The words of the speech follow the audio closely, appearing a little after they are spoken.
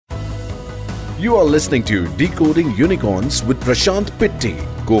You are listening to Decoding Unicorns with Prashant Pitti,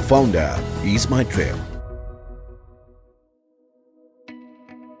 co-founder, Ease My Trip.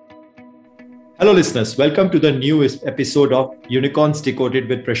 Hello listeners, welcome to the newest episode of Unicorns Decoded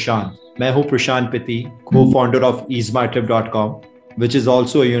with Prashant. मैं हूँ Prashant Pitti, co-founder of easemytrip.com, which is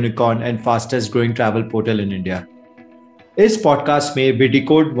also a unicorn and fastest growing travel portal in India. इस podcast में we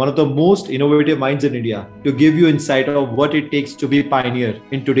decode one of the most innovative minds in India to give you insight of what it takes to be a pioneer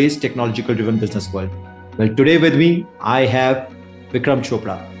in today's technological driven business world. Well, today with me, I have Vikram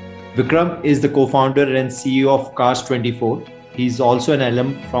Chopra. Vikram is the co-founder and CEO of CARS24. He's also an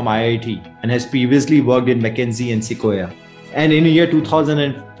alum from IIT and has previously worked in McKinsey and Sequoia. And in the year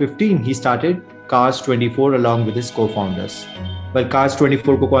 2015, he started CARS24 along with his co-founders. Well,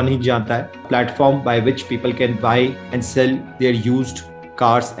 CARS24 को कौन नहीं जानता है? Platform by which people can buy and sell their used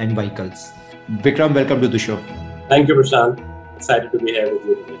cars and vehicles. Vikram, welcome to the show. Thank you, Prashant. Excited to be here with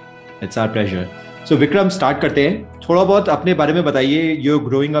you today. It's our pleasure. So, Vikram, start करते हैं. थोड़ा बहुत अपने बारे में बताइए. Your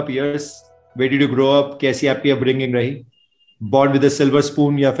growing up years. Where did you grow up? कैसी आपकी upbringing रही? Born with a silver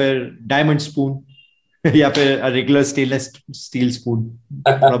spoon या फिर diamond spoon या फिर a regular stainless steel spoon?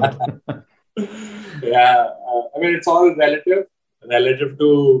 Yeah, I mean, it's all relative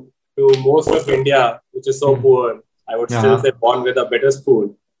to most of India, which is so poor. I would still say born with a better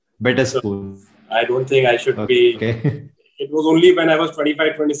spoon. Better spoon. I don't think I should be. It was only when I was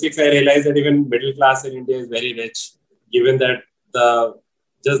 25, 26, I realized that even middle class in India is very rich, given that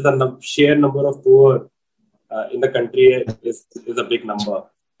the sheer number of poor in the country is a big number.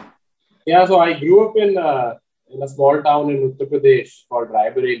 Yeah, so I grew up in a small town in Uttar Pradesh called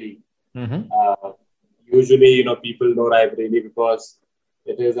Raebareli. Usually, people know Raebareli because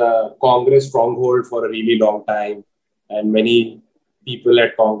it is a Congress stronghold for a really long time. And many people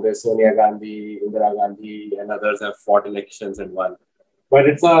at Congress, Sonia Gandhi, Indira Gandhi, and others have fought elections and won. But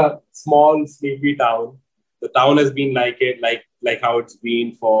it's a small, sleepy town. The town has been like how it's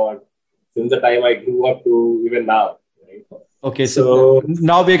been since the time I grew up to even now. Right? Okay, so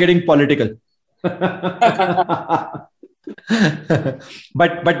now we're getting political.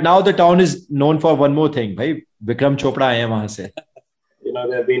 but now the town is known for one more thing, right? Vikram Chopra आए हैं वहाँ से.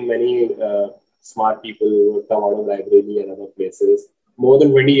 There have been many smart people who have come out of Raebareli and other places. More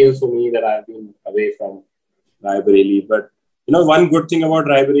than 20 years for me that I've been away from Raebareli. But one good thing about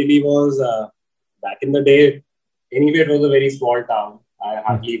Raebareli was back in the day, anyway, it was a very small town. I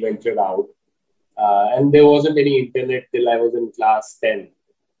hardly ventured out. And there wasn't any internet till I was in class 10.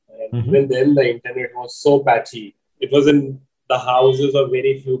 And even then, the internet was so patchy. It was in the houses of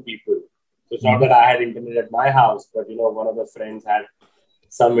very few people. So it's not that I had internet at my house, but one of the friends had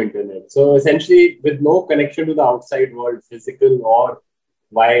some internet. So essentially, with no connection to the outside world, physical or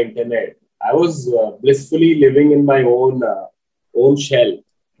via internet, I was blissfully living in my own shell.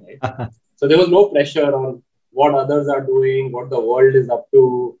 Right? So there was no pressure on what others are doing, what the world is up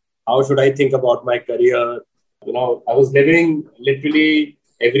to, how should I think about my career. I was living literally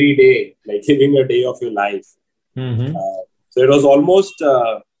every day, like living a day of your life. So it was almost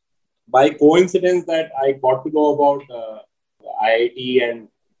by coincidence that I got to know about IIT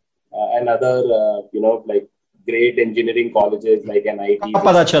and other like great engineering colleges like NIT. कब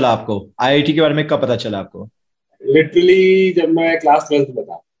पता चला आपको? IIT के बारे में कब पता चला आपको? Literally जब मैं class 12th में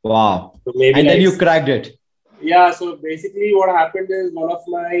था. Wow. So maybe and then you cracked it. Yeah. So basically, what happened is one of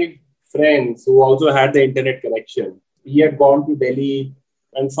my friends who also had the internet connection, he had gone to Delhi,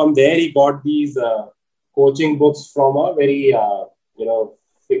 and from there he got these coaching books from a very,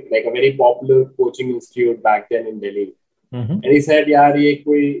 like a very popular coaching institute back then in Delhi. And he said, "Yaar, ye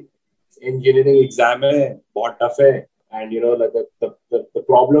koi engineering exam hai, bahut tough hai, and like the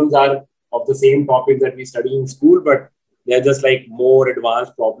problems are of the same topics that we study in school, but they're just like more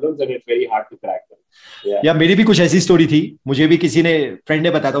advanced problems, and it's very hard to crack them." या मेरी भी कुछ ऐसी story थी. मुझे भी किसी ने फ्रेंड ने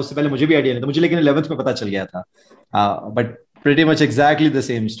बताया था. उससे पहले मुझे भी आइडिया नहीं था. मुझे लेकिन 11th में पता चल गया था. But pretty much exactly the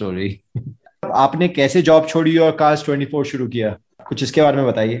same story. आपने कैसे जॉब छोड़ी और CARS24 शुरू किया? कुछ इसके बारे में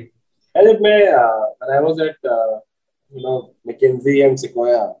बताइए. When I was at McKinsey and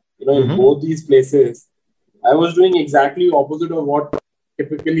Sequoia, in both these places, I was doing exactly opposite of what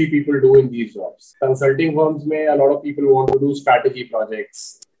typically people do in these jobs. Consulting firms, a lot of people want to do strategy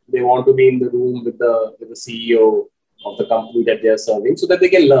projects. They want to be in the room with the CEO of the company that they are serving so that they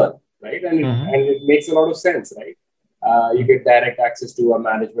can learn, right? And it makes a lot of sense, right? You get direct access to a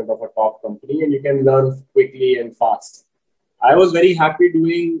management of a top company and you can learn quickly and fast. I was very happy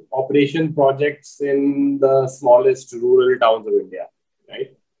doing operation projects in the smallest rural towns of India,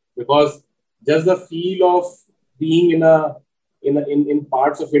 right? Because just the feel of being in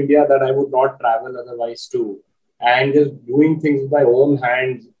parts of India that I would not travel otherwise to, and just doing things with my own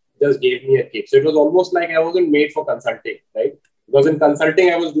hands just gave me a kick. So it was almost like I wasn't made for consulting, right? Because in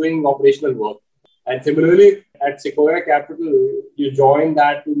consulting, I was doing operational work. And similarly, at Sequoia Capital, you join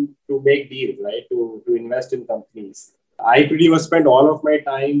that to make deals, right? To invest in companies. I pretty much spent all of my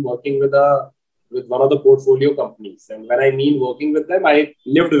time working with one of the portfolio companies. And when I mean working with them, I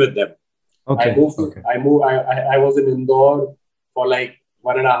lived with them. Okay. I was in Indore for like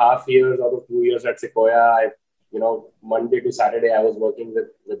 1.5 years out of 2 years at Sequoia. Monday to Saturday, I was working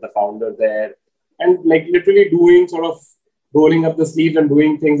with the founder there and like literally doing sort of rolling up the sleeves and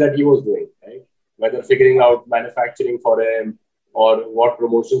doing things that he was doing, right? Whether figuring out manufacturing for him or what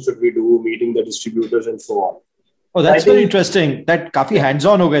promotions should we do, meeting the distributors and so on. Oh, that's very interesting. That काफी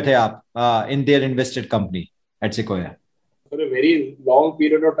hands-on हो गए थे आप in their invested company at Sequoia. For a very long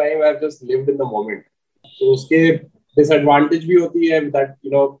period of time, I've just lived in the moment. So उसके disadvantage भी होती है that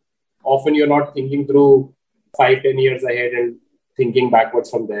often you're not thinking through 5-10 years ahead and thinking backwards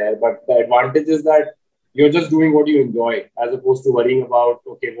from there. But the advantage is that you're just doing what you enjoy as opposed to worrying about,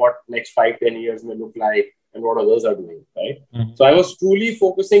 okay, what next 5-10 years may look like and what others are doing, right? Mm-hmm. So I was truly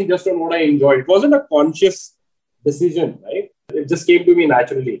focusing just on what I enjoyed. It wasn't a conscious decision, right? It just came to me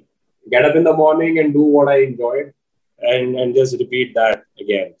naturally. Get up in the morning and do what I enjoyed and just repeat that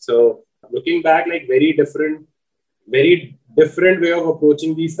again. So looking back, like very different way of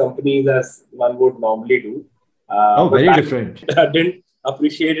approaching these companies as one would normally do. Very different. I didn't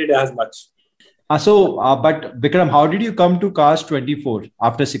appreciate it as much. But Vikram, how did you come to CARS24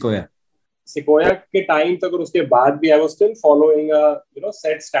 after Sequoia? Sequoia के time तक और उसके बाद भी I was still following a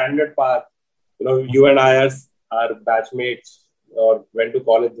set standard path. You and I are batchmates or went to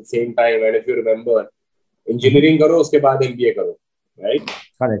college at the same time. And if you remember, engineering करो उसके बाद MBA करो, right?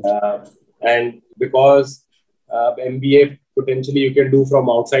 Correct. And because MBA potentially you can do from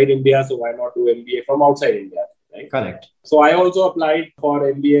outside India, so why not do MBA from outside India? Right? Correct. So I also applied for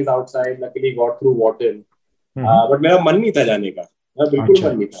MBAs outside. Luckily, got through Wharton. But मेरा मन नहीं था जाने का. बिल्कुल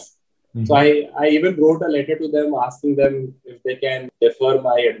मन नहीं था. So I even wrote a letter to them asking them if they can defer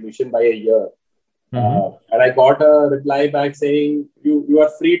my admission by a year. And I got a reply back saying you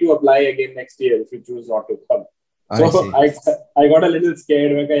are free to apply again next year if you choose not to come. So I got a little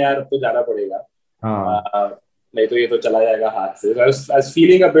scared. मैं कहा यार अब तो जाना पड़ेगा. नहीं तो ये तो चला जाएगा हाथ से. I was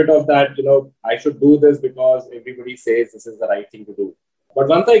feeling a bit of that, I should do this because everybody says this is the right thing to do. But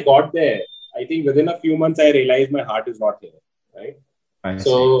once I got there, I think within a few months, I realized my heart is not here, right?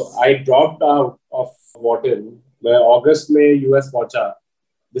 So I dropped out of Wharton. मैं August में US पहुंचा.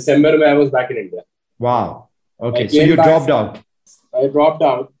 December में I was back in India. Wow. Okay. So you dropped out. I dropped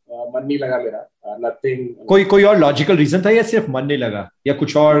out. मन नहीं लगा मेरा. Nothing. कोई और logical reason था या सिर्फ मन नहीं लगा या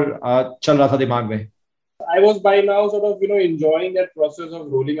कुछ और चल रहा था दिमाग में? I was by now sort of, enjoying that process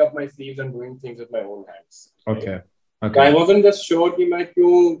of rolling up my sleeves and doing things with my own hands. Okay. So I wasn't just sure कि मैं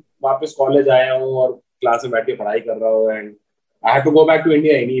क्यों वापस college आया हूँ और class में बैठ के पढ़ाई कर रहा हूँ and I had to go back to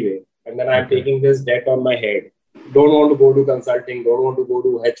India anyway. And then I'm taking this debt on my head. Don't want to go to consulting. Don't want to go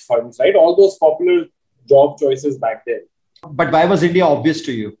to hedge funds, right? All those popular job choices back then. But why was India obvious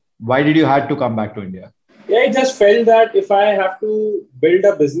to you? Why did you have to come back to India? Yeah, I just felt that if I have to build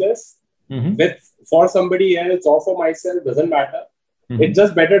a business for somebody else or for myself, doesn't matter. It's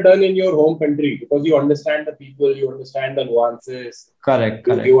just better done in your home country because you understand the people, you understand the nuances. Correct.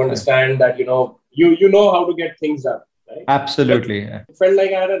 You understand that, you know how to get things done. Right? Absolutely. It felt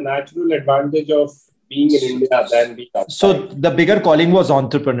like I had a natural advantage of being in India than being outside. So the bigger calling was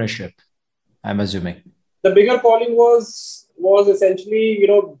entrepreneurship, I'm assuming. The bigger calling was essentially,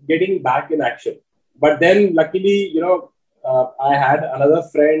 getting back in action. But then luckily, I had another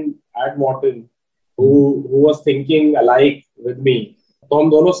friend at Wharton who was thinking alike with me. So हम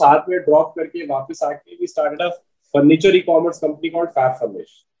दोनों साथ में drop करके वापस आके we started a furniture e-commerce company called Fab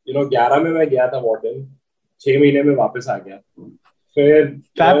Furnish. 11 में मैं गया था Wharton, 6 महीने में वापस आ गया. फिर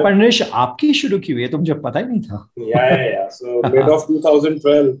Fab Furnish आपकी शुरू की हुई है तो मुझे पता ही नहीं था. Yeah. So mid of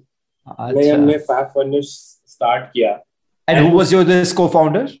 2012 हमने Fab Furnish start किया. And who was this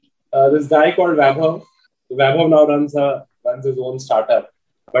co-founder? This guy called Vaibhav. Vaibhav now runs his own startup.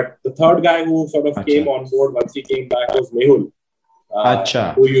 But the third guy who sort of came on board once he came back was Mehul,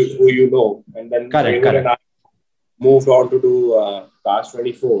 who you know. And then Mehul and I moved on to do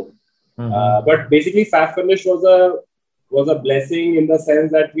CARS24. But basically, Fab Furnish was a blessing in the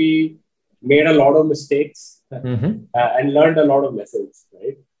sense that we made a lot of mistakes and learned a lot of lessons,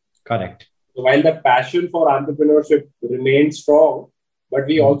 right? Correct. So while the passion for entrepreneurship remained strong, but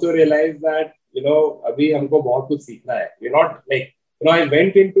we also realized that, अभी हमको बहुत कुछ सीखना है. We're not like, I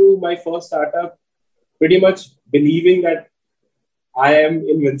went into my first startup pretty much believing that I am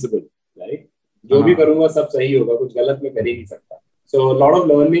invincible, right? जो भी करूँगा सब सही होगा, कुछ गलत मैं कर ही नहीं सकता. So a lot of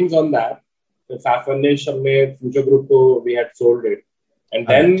learnings on that. The Furnish, Future Group, we had sold it. And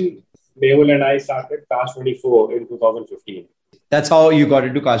then Mehul and I started CARS24 in 2015. That's how you got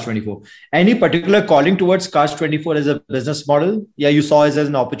into CARS24. Any particular calling towards CARS24 as a business model? Yeah, you saw it as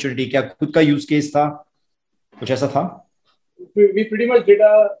an opportunity. क्या खुद का use case था? कुछ ऐसा था? We pretty much did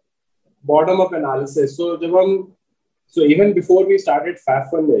a bottom-up analysis. So even before we started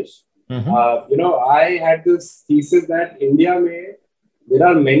Furnish, I had this thesis that India में there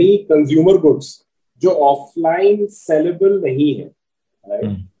are many consumer goods जो offline sellable नहीं है,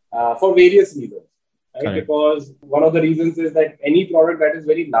 right? For various reasons. Right? Correct. Because one of the reasons is that any product that is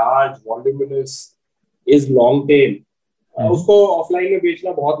very large, voluminous, is long tail, उसको offline में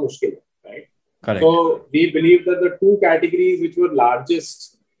बेचना बहुत मुश्किल है, right? Correct. So we believe that the two categories which were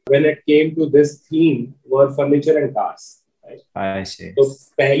largest when it came to this theme were furniture and cars. Right? I see. तो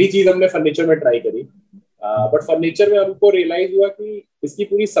पहली चीज हमने furniture में try करी, but furniture में हमको realize हुआ कि इसकी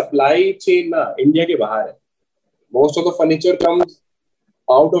पूरी supply chain ना इंडिया के बाहर है. Most of the furniture comes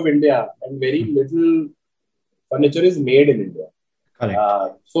out of India and very little furniture is made in India.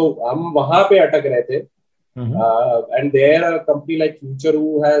 Correct. So हम वहाँ पे अटक रहे थे, and there a company like Future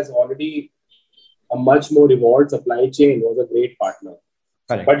who has already a much more evolved supply chain was a great partner.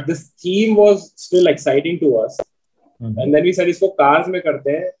 Correct. But this theme was still exciting to us, and then we said इसको cars में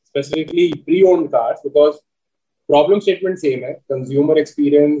करते हैं, specifically pre-owned cars, because problem statement same है, consumer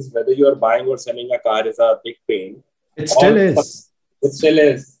experience, whether you are buying or selling a car is a big pain. It still is. It still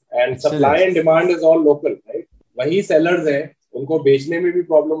is. And supply and demand is all local, right? वही sellers हैं, उनको बेचने में भी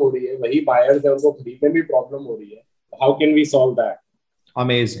problem हो रही है, वही buyers हैं, उनको खरीदने में भी problem हो रही है. How can we solve that?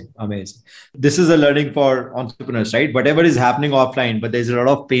 Amazing. This is a learning for entrepreneurs, right? Whatever is happening offline, but there's a lot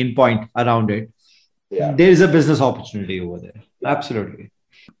of pain point around it. Yeah. There is a business opportunity over there. Yeah. Absolutely.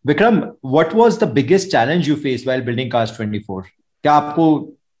 Vikram, what was the biggest challenge you faced while building CARS24? क्या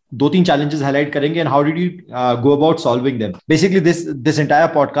आपको 2-3 challenges highlight करेंगे, and how did you go about solving them? Basically, this entire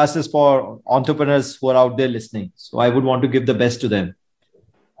podcast is for entrepreneurs who are out there listening. So I would want to give the best to them.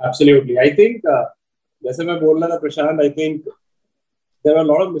 Absolutely. I think, जैसे मैं बोल रहा था प्रशांत, I think there were a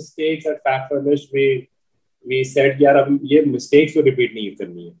lot of mistakes at Furnish. We said, यार अब ये mistakes को repeat नहीं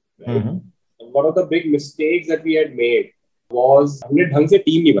करनी है. Right? One of the big mistakes that we had made was हमने ढंग से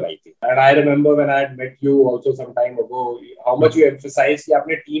टीम नहीं बनाई थी. And I remember when I had met you also some time ago, how much you emphasized कि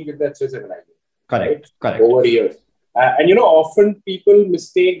आपने टीम कितने अच्छे से बनाई थी. Correct. Over years. And often people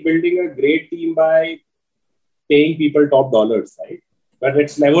mistake building a great team by paying people top dollars, right? But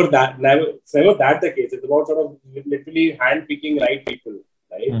it's never that the case. It's about sort of literally hand-picking right people,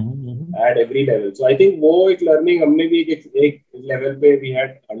 right? At every level. So I think वो एक learning हमने भी एक level पे we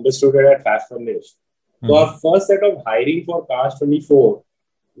had understood it at Fast Furnish. So our first set of hiring for CARS24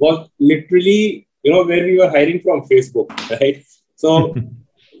 was literally, where we were hiring from Facebook, right? So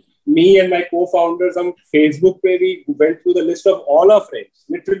me and my co-founders on Facebook, we went through the list of all our friends,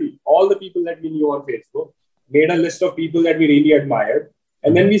 literally all the people that we knew on Facebook, made a list of people that we really admired.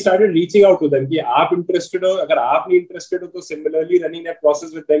 And then we started reaching out to them. Ki, aap interested ho? Agar aap nahi interested ho, to similarly running that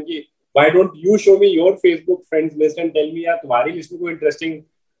process with them. Ki, why don't you show me your Facebook friends list and tell me, yaar, तुम्हारी list में कोई interesting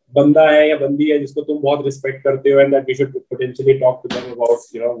बंदा है या बंदी है जिसको तुम बहुत respect करते हो, and that we should potentially talk to them about,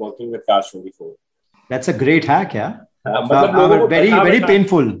 working with CARS24. That's a great hack, yeah. Very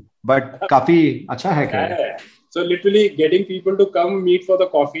painful, but काफी अच्छा hack है. So literally getting people to come meet for the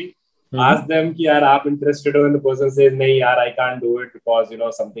coffee. Ask them कि यार आप interested हो, and the person says नहीं यार I can't do it because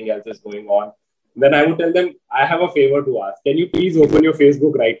something else is going on. Then I would tell them I have a favor to ask. Can you please open your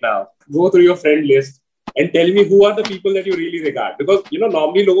Facebook right now? Go through your friend list and tell me who are the people that you really regard. Because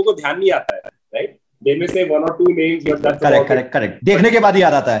normally लोगों को ध्यान नहीं आता है, right? They may say 1 or 2 names, but that's correct. देखने के बाद ही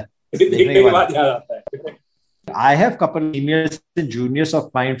याद आता है. देखने के बाद याद आता है. I have couple seniors and juniors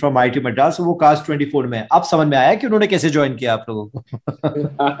of mine from IIT Madras, वो CARS24 में. अब समझ में आया कि उन्होंने कैसे join किया आप लोगों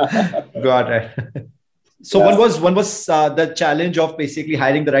को. Got it. So one was the challenge of basically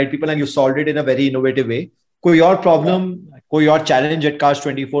hiring the right people, and you solved it in a very innovative way. कोई और problem, कोई और challenge at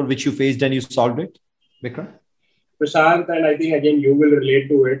CARS24 which you faced and you solved it, Vikram? Prashant, and I think again you will relate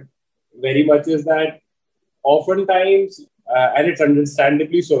to it very much, is that oftentimes, and it's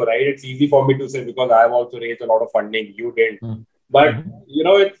understandably so, right? It's easy for me to say because I've also raised a lot of funding. You didn't. But,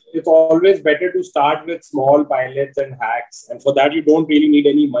 it's always better to start with small pilots and hacks. And for that, you don't really need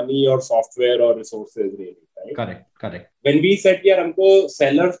any money or software or resources, really. Right? Correct. When we said, yaar, humko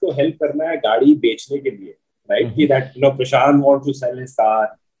sellers ko help karna hai gaadi bechne ke liye, right? That, Prashant wants to sell his car.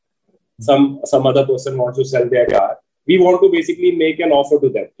 Some other person wants to sell their car. We want to basically make an offer to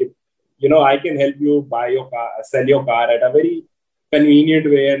them. I can help you buy your car, sell your car at a very convenient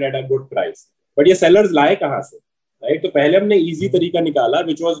way and at a good price. But your sellers lie kahan se, right. तो पहले हमने easy तरीका निकाला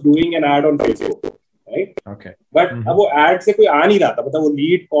which was doing an ad on Facebook, right. Okay. But अब वो add से कोई आ नहीं रहा था, मतलब वो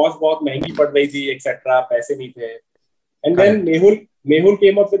लीड कॉस्ट बहुत महंगी पड़ रही थी एक्सेट्रा, पैसे नहीं थे. And then Mehul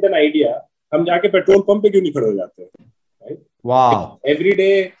came up with an idea, हम जाके पेट्रोल पंप पे क्यों नहीं खड़े हो जाते, right. Wow. Every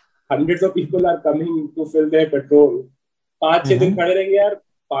day hundreds of people are coming to fill their petrol. 5-6 दिन खड़े रहेंगे यार,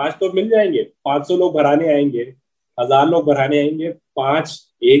 5 तो मिल जाएंगे, 500 लोग भराने आएंगे, 1000 लोग भराने आएंगे, 5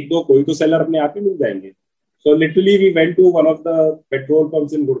 1-2 कोई तो सेलर अपने आप ही मिल जाएंगे. So literally we went to one of the petrol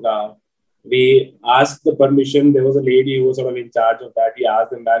pumps in Gurgaon. We asked the permission. There was a lady who was sort of in charge of that. We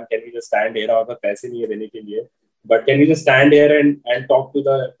asked them, "Man, can we just stand here? और पैसे नहीं है देने के लिए, but can we just stand here and talk to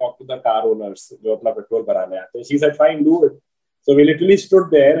the car owners जो अपना petrol भराने आते हैं?" She said, "Fine, do it." So we literally stood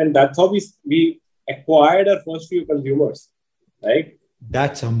there, and that's how we acquired our first few consumers, right?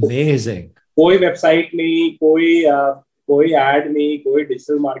 That's amazing. कोई website नहीं, कोई ad नहीं, कोई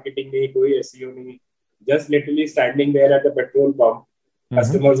डिजिटल मार्केटिंग नहीं, कोई SEO नहीं. Just literally standing there at the petrol pump.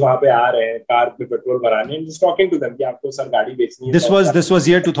 Customers वहाँ पे आ रहे हैं कार पे पेट्रोल भराने, and just talking to them कि आपको सर गाड़ी बेचनी है. This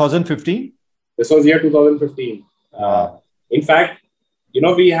was year 2015. This was year 2015. In fact,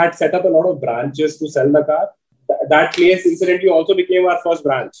 we had set up a lot of branches to sell the car. That place incidentally also became our first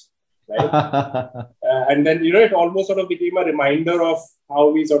branch, right? And then it almost sort of became a reminder of how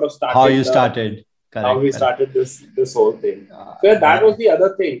we sort of started. How you started. Correct, how we started this whole thing. So that was the other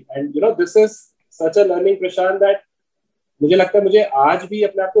thing, and this is such a learning, Prashant, that मुझे लगता है मुझे आज भी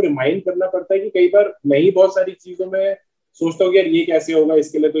अपने आप को remind करना पड़ता है कि कई बार मैं ही बहुत सारी चीजों में सोचता हूँ कि यार ये कैसे होगा,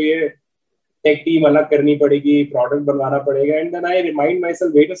 इसके लिए तो ये टेक टीम अलग करनी पड़ेगी, प्रोडक्ट बनवाना पड़ेगा. And then I remind my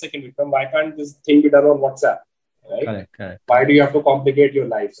self, wait a second Vikram, why can't this thing be done on WhatsApp, right? Correct. Why do you have to complicate your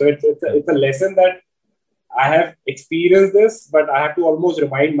life? So it's a lesson that I have experienced this, but I have to almost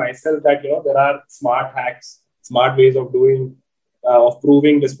remind myself that there are smart hacks, smart ways of doing, of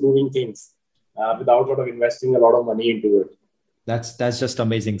proving, disproving things without sort of investing a lot of money into it. That's just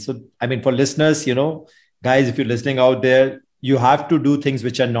amazing. So I mean, for listeners, guys, if you're listening out there, you have to do things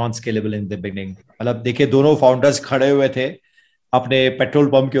which are non-scalable in the beginning. मतलब देखिए, दोनों founders खड़े हुए थे अपने petrol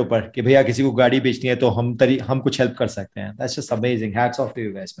pump के ऊपर कि भैया किसी को गाड़ी बेचनी है तो हम कुछ हेल्प कर सकते हैं. That's just amazing. Hats off to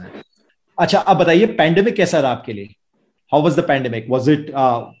you guys, man. अच्छा, अब बताइए पैंडेमिक कैसा रहा आपके लिए? How was the pandemic? Was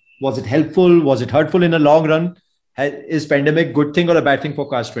it helpful? Was it hurtful in the long run? Is pandemic good thing or a bad thing for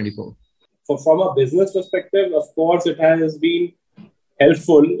CARS24? From a business perspective, of course, it has been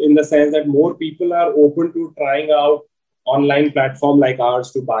helpful in the sense that more people are open to trying out online platform like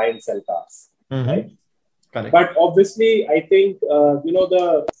ours to buy and sell cars, right? Correct. But obviously, I think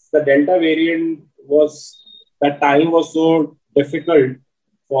the Delta variant that time was so difficult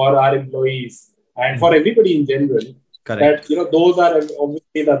for our employees and for everybody in general. Correct. That those are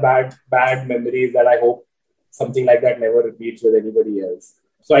obviously the bad memories that I hope something like that never repeats with anybody else.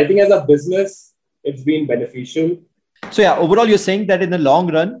 So I think as a business, it's been beneficial. So yeah, overall, you're saying that in the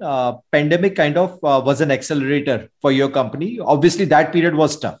long run, pandemic kind of was an accelerator for your company. Obviously, that period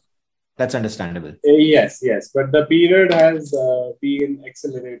was tough. That's understandable. Yes. But the period has been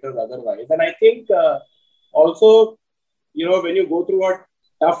accelerator otherwise. And I think also, when you go through a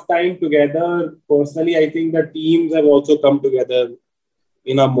tough time together, personally, I think the teams have also come together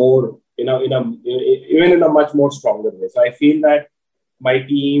in a more, even in a much more stronger way. So I feel that my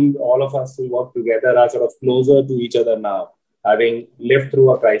team, all of us who work together are sort of closer to each other now, having lived through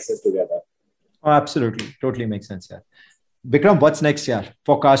a crisis together. Oh, absolutely. Totally makes sense. Yeah. Vikram, what's next year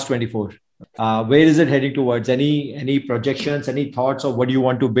for CARS24? Where is it heading towards? Any projections, any thoughts of what do you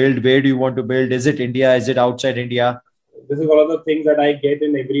want to build? Where do you want to build? Is it India? Is it outside India? This is one of the things that I get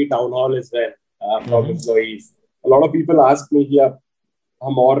in every town hall as well from employees. A lot of people ask me,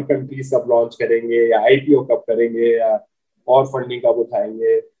 हम और countries कब launch करेंगे, या IPO कब करेंगे, या और funding कब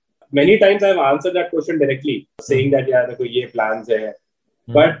उठाएंगे. Many times I've answered that question directly, saying that देखो ये plans है.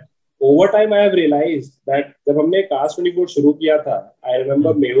 But over time I have realized that जब हमने CARS24 शुरू किया था, I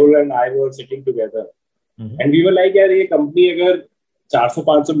remember Mehul and I were sitting together, and we were like, यार ये company अगर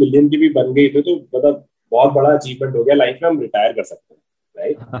 400-500 million की भी बन गई तो मतलब बहुत बड़ा achievement हो गया, लाइफ में हम रिटायर कर सकते हैं,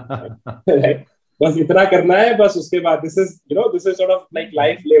 right? बस इतना करना है, बस उसके बाद this is sort of like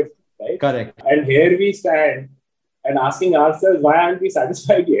life lived, right? Correct. And here we stand and asking ourselves, why aren't we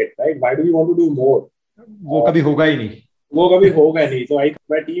satisfied yet, right? Why do we want to do more? वो कभी होगा ही नहीं. वो कभी होगा नहीं. So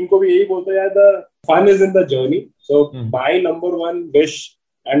मैं टीम को भी यही बोलता हूँ, यार the fun is in the journey. So my number one wish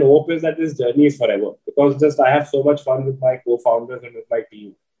and hope is that this journey is forever, because just I have so much fun with my co-founders and with my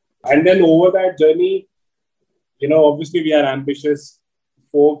team. And then over that journey, obviously we are ambitious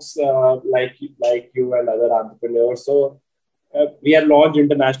folks like you and other entrepreneurs. So we are launched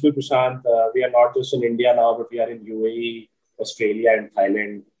international, Prashant. We are not just in India now, but we are in UAE, Australia, and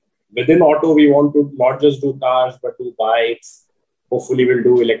Thailand. within auto, we want to not just do cars, but do bikes. Hopefully, we'll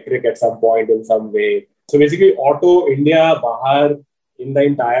do electric at some point in some way. So basically, auto, India, Bahar, in the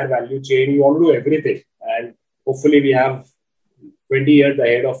entire value chain, we want to do everything. And hopefully, we have 20 years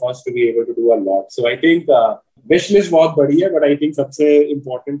ahead of us to be able to do a lot. So I think wish list बहुत बड़ी है, but I think सबसे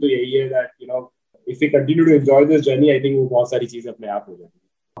important तो यही है that, you know, if we continue to enjoy this journey, I think वो बहुत सारी चीजें अपने आप हो जाएंगी.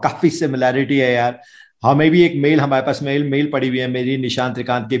 काफी सिमिलैरिटी है यार. हमें भी एक मेल, हमारे पास मेल पड़ी हुई है मेरी निशांत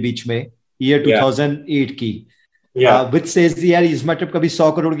त्रिकांत के बीच में, ईयर 2008 की, which says यार ईज़मा ट्रिप कभी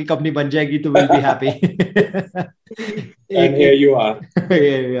 100 करोड़ की कंपनी बन जाएगी तो we'll be happy. And here you are.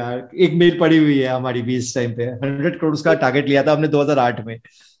 यार एक मेल पड़ी हुई है हमारी भी इस टाइम पे. 100 करोड़ का टारगेट लिया था हमने 2008 में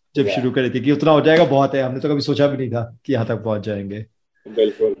जब शुरू करी थी कि उतना हो जाएगा बहुत है. हमने तो कभी सोचा भी नहीं था कि यहाँ तक पहुंच जाएंगे.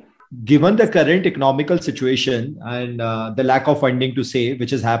 बिल्कुल. Given the current economical situation and the lack of funding to say,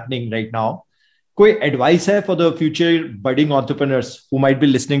 which is happening right now, कोई advice है for the future budding entrepreneurs who might be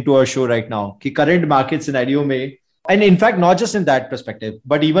listening to our show right now कि current market scenario में, and in fact not just in that perspective,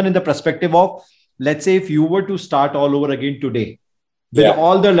 but even in the perspective of, let's say if you were to start all over again today with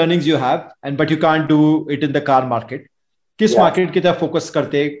all the learnings you have, and but you can't do it in the car market, किस market की तरफ focus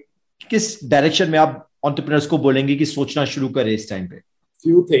करते, किस direction में आप entrepreneurs को बोलेंगे कि सोचना शुरू करें इस time पे?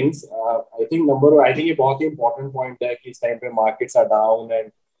 Few things. I think I think ये बहुत ही important point है कि इस time पे markets are down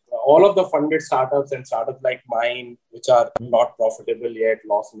and all of the funded startups and startups like mine, which are not profitable yet,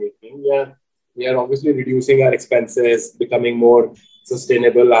 loss making, we are obviously reducing our expenses, becoming more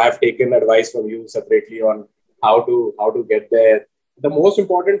sustainable. I have taken advice from you separately on how to get there. The most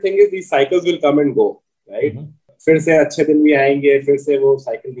important thing is these cycles will come and go, right? फिर से अच्छे दिन भी आएंगे, फिर से वो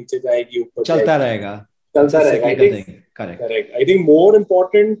cycle नीचे जाएगी, ऊपर चलता रहेगा. Correct. I think more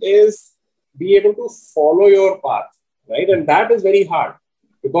important is be able to follow your path, right? And that is very hard.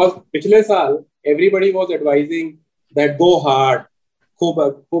 Because पिछले साल everybody was advising that go hard,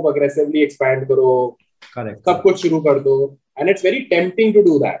 खूब aggressively expand करो, सब कुछ शुरू कर दो, and it's very tempting to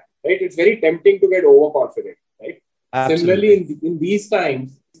do that, right? It's very tempting to get overconfident, right? Absolutely. Similarly, in these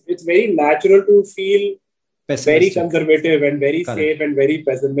times, it's very natural to feel very conservative and very safe and very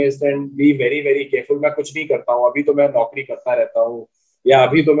pessimist and be very very careful. मैं कुछ नहीं करता हूँ, अभी तो मैं नौकरी करता रहता हूँ, या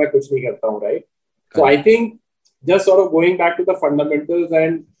अभी तो मैं कुछ नहीं करता हूँ, right? So I think just sort of going back to the fundamentals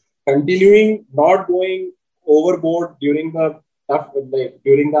and continuing, not going overboard during the tough, like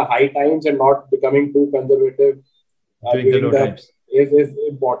during the high times, and not becoming too conservative during the low times is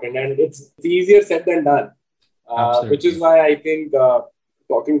important. And it's easier said than done, which is why I think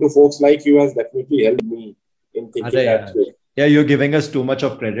talking to folks like you has definitely helped me in thinking that way. Yeah, you're giving us too much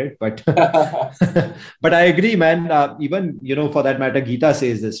of credit, but but I agree, man. Even, you know, for that matter, Gita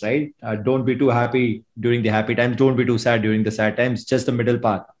says this, right? Don't be too happy during the happy times. Don't be too sad during the sad times. Just the middle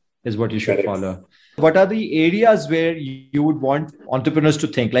path is what you should follow. What are the areas where you would want entrepreneurs to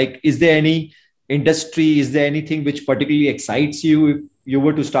think? Like, is there any industry? Is there anything which particularly excites you? If you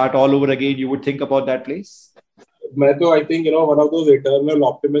were to start all over again, you would think about that place? I think, you know, one of those eternal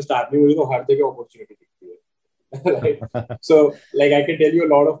optimist आदमी मुझे तो हर जगह opportunity दिखती है. Right? So, like, I can tell you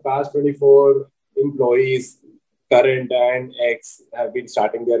a lot of CARS24 employees, current and ex, have been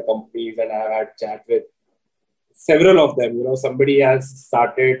starting their companies, and I've had chat with several of them. You know, somebody has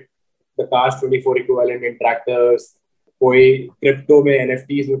started the CARS24 equivalent in tractors, कोई crypto में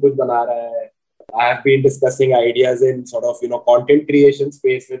NFTs में कुछ बना रहा है. I have been discussing ideas in sort of, you know, content creation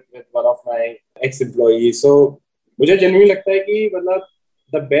space with one of my ex-employees. So, मुझे genuinely लगता है कि मतलब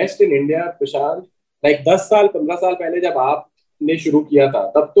the best in India, Prashant, like 10 साल 15 साल पहले जब आपने शुरू किया था,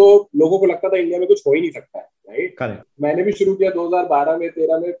 तब तो लोगों को लगता था इंडिया में कुछ हो ही नहीं सकता है, राइट? करेक्ट. मैंने भी शुरू किया 2012 में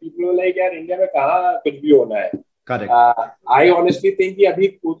 13 में, पीपल वर लाइक यार इंडिया में कहाँ कुछ भी होना है. करेक्ट. आई ऑनेस्टली थिंक कि अभी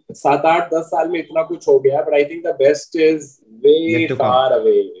 7-8-10 साल में इतना कुछ हो गया, but I think the best is way far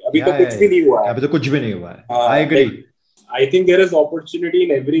away. अभी तो कुछ भी नहीं हुआ है. अभी तो कुछ भी नहीं हुआ है. I agree. I think there is opportunity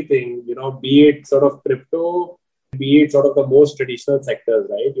in everything, you know, be it sort of crypto, be it sort of the most traditional sectors,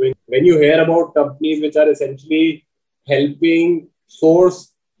 right? When you hear about companies which are essentially helping source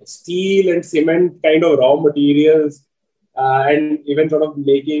steel and cement kind of raw materials, and even sort of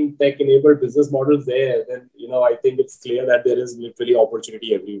making tech-enabled business models there, then, you know, I think it's clear that there is literally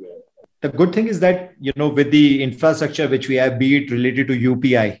opportunity everywhere. The good thing is that, you know, with the infrastructure which we have, be it related to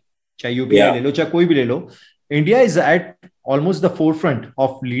UPI, चाहे UPI ले लो, चाहे कोई भी ले लो, India is at almost the forefront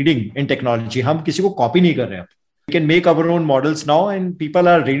of leading in technology. हम किसी को copy नहीं कर रहे हैं. We can make our own models now and people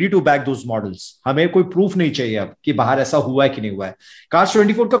are ready to back those models. हमें कोई proof नहीं चाहिए अब कि बाहर ऐसा हुआ है कि नहीं हुआ है.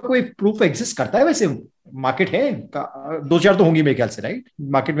 CARS24 का कोई proof exist करता है वैसे? मार्केट है? 2-4 तो होंगी मेरे ख्याल से, राइट?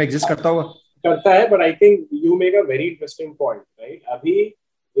 मार्केट में एग्जिस्ट करता होगा. करता है, but I think you make a very interesting point, right? अभी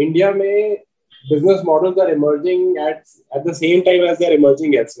इंडिया में business models are emerging at the same time as they are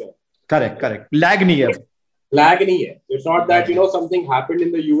emerging elsewhere. Correct. Lag नहीं है. Lag nahi hai. It's not that, something happened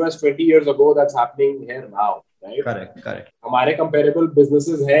in the US 20 years ago that's happening here now, right? Correct. हमारे comparable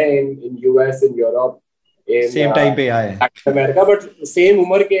businesses हैं in US, in Europe, in Same time पे आए. America, but same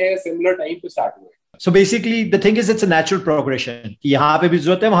उम्र के हैं, similar time पे start हुए. So basically, the thing is, it's a natural progression. कि यहाँ पे भी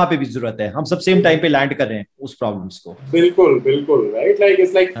जरूरत है, वहाँ पे भी जरूरत है. हम सब same time पे land कर रहे हैं उस problems को. बिल्कुल, right? Like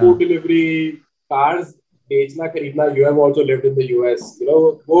it's like food delivery, cars बेचना खरीदना. You have also lived in the US,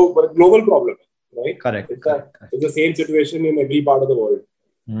 वो global problem है. Right? Correct. It's the same situation in every part of the world.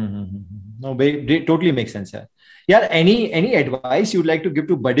 No, it totally makes sense. Yeah. Any advice you'd like to give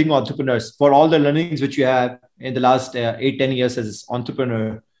to budding entrepreneurs for all the learnings which you have in the last 8-10 years as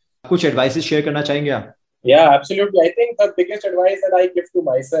entrepreneur? कुछ advices share करना चाहेंगे आप? Yeah, absolutely. I think the biggest advice that I give to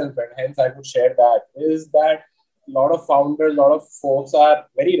myself, and hence I would share that, is that a lot of founders, a lot of folks are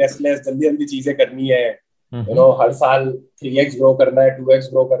very restless. जल्दी चीजें करनी है. हर साल 3x grow करना है, 2x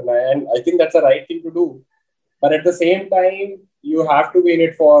grow करना है, and I think that's the right thing to do. But at the same time, you have to be in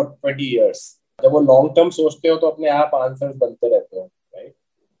it for 20 years. जब वो long term सोचते हो तो अपने आप answers बनते रहते हो, right?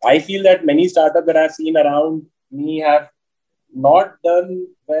 I feel that many startups that I've seen around me have not done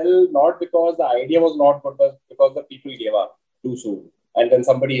well, not because the idea was not good, but because the people gave up too soon, and then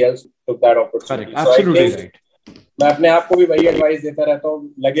somebody else took that opportunity. Correct. Absolutely right. मैं अपने आप को भी वही advice देता रहता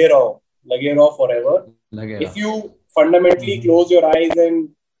हूँ, लगे रहो forever. If you fundamentally close your eyes and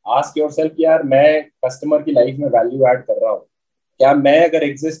ask yourself कि यार मैं कस्टमर की लाइफ में वैल्यू ऐड कर रहा हूँ, क्या मैं अगर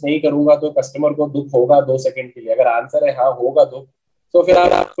एग्जिस्ट नहीं करूंगा तो कस्टमर को दुख होगा 2 सेकंड के लिए? अगर आंसर है हाँ होगा दुख, तो फिर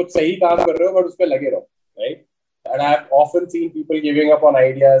आप कुछ सही काम कर रहे हो, बट उस पर लगे रहो, right? And I've often seen people giving up on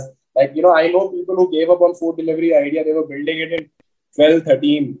ideas. Like, I know people who gave up on food delivery idea. They were building it in 12,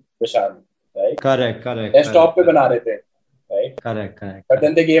 13, Prashant, right? Correct. Desktop पे बना रहे थे, right? Correct. But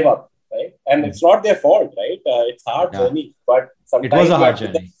then they gave up. Right? And it's not their fault, right? It's hard journey, but sometimes it was a hard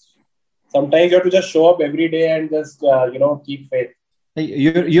journey. Sometimes you have to just show up every day and just keep faith.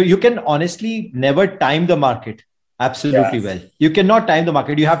 You can honestly never time the market absolutely well. You cannot time the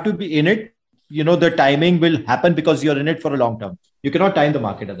market. You have to be in it. The timing will happen because you're in it for a long term. You cannot time the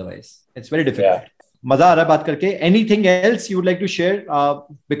market otherwise. It's very difficult. मजा आ रहा है बात करके. Anything else you would like to share,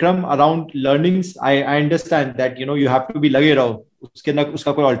 Vikram, around learnings? I understand that you have to be लगे रहो.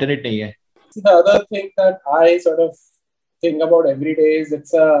 उसका कोई alternate नहीं है. The other thing that I sort of think about every day is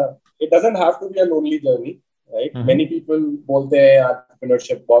it doesn't have to be a lonely journey, right? Many people बोलते हैं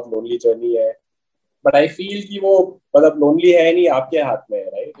entrepreneurship बहुत lonely journey है, but I feel कि वो मतलब lonely है नहीं, आपके हाथ में है,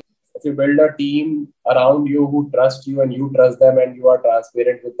 right? If you build a team around you who trust you and you trust them and you are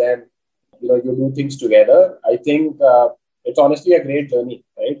transparent with them, you do things together. I think it's honestly a great journey,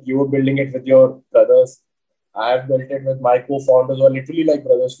 right? You were building it with your brothers. I have built it with my co-founders who are literally like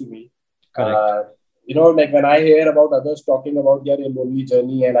brothers to me. Correct. Like when I hear about others talking about their lonely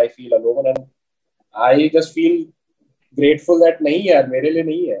journey and I feel alone, and I just feel grateful that nahi yaar, mere liye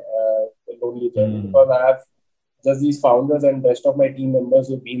nahi hai lonely journey, because I have just these founders and rest of my team members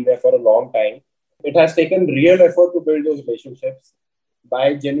who've been there for a long time. It has taken real effort to build those relationships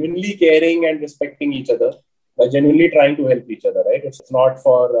by genuinely caring and respecting each other, by genuinely trying to help each other, right? It's not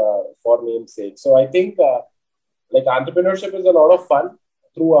for name's sake. So I think like entrepreneurship is a lot of fun.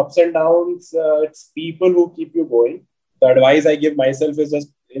 Through ups and downs, it's people who keep you going. The advice I give myself is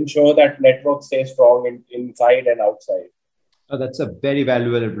just ensure that network stays strong inside and outside. Oh, that's a very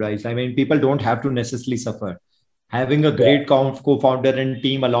valuable advice. I mean, people don't have to necessarily suffer. Having a great co-founder and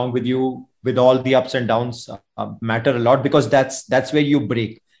team along with you with all the ups and downs matter a lot, because that's where you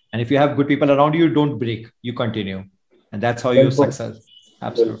break. And if you have good people around you, you don't break, you continue. And that's how you success.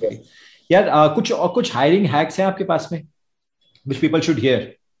 Absolutely. Yeah, कुछ hiring hacks हैं आपके पास में which people should hear?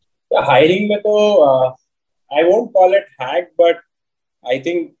 Hiring में तो I won't call it hack, but I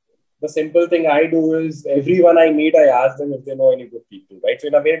think the simple thing I do is everyone I meet, I ask them if they know any good people, right? So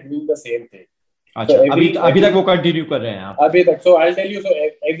in a way, doing the same thing. अच्छा, so अभी तक वो continue कर रहे हैं आप? अभी तक. So I'll tell you, so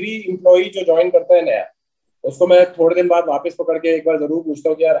every employee जो ज्वाइन करता है नया, उसको मैं थोड़े दिन बाद वापस पकड़ के एक बार जरूर पूछता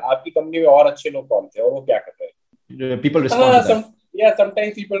हूँ कि यार आपकी कंपनी में और अच्छे लोग कौन थे और वो क्या कर रहे हैं. People respond to that. Yeah,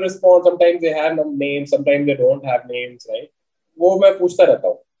 sometimes people respond, sometimes they have names, sometimes they don't have names, right? वो मैं पूछता रहता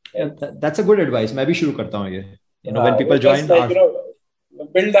हूँ. That's a good advice. मैं भी शुरू करता हूँ ये. When people join, like,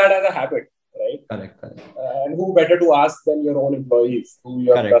 build that as a habit, right? Correct. And who better to ask than your own employees who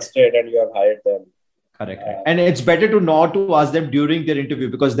you have trusted and you have hired them. Correct. And it's better to not to ask them during their interview,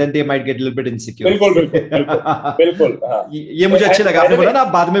 because then they might get a little bit insecure. बिल्कुल. ये मुझे अच्छे लगा. आपने बोला ना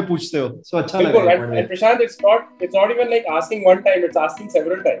आप बाद में पूछते हो, so अच्छा लगा. And Prashant, it's not even like asking one time, it's asking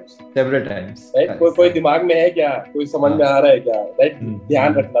several times. Right? कोई दिमाग में है क्या, कोई समझ में आ रहा है क्या, right?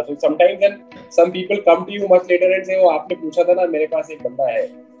 ध्यान रखना. So sometimes then some people come to you much later and say, oh आपने पूछा था ना, मेरे पास एक बंदा है.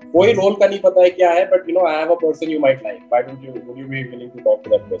 कोई role का नहीं पता है क्या है, but I have a person you might like. Would you be willing to talk to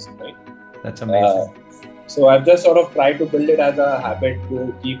that person, right? That's amazing. So I've just sort of tried to build it as a habit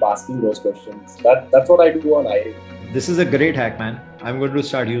to keep asking those questions. That's what I do on hiring. This is a great hack, man. I'm going to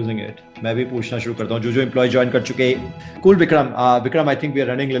start using it. मैं भी पूछना शुरू करता हूँ जो employee join कर चुके हैं. Cool, Vikram. Vikram, I think we are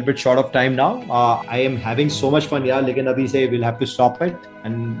running a little bit short of time now. I am having so much fun, यार. लेकिन अभी से we'll have to stop it.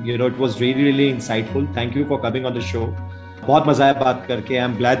 And it was really insightful. Thank you for coming on the show. बहुत मजा आया बात करके.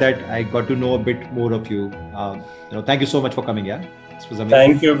 I'm glad that I got to know a bit more of you. Thank you so much for coming, yeah. This was amazing.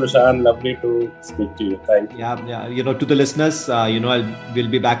 Thank you, Prashant. Lovely to speak to you. Thank you. Yeah. To the listeners, we'll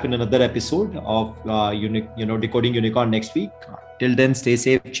be back in another episode of Decoding Unicorn next week. Till then, stay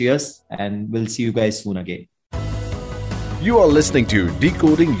safe. Cheers, and we'll see you guys soon again. You are listening to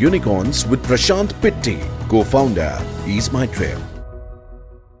Decoding Unicorns with Prashant Pitti, co-founder, Ease My Trip.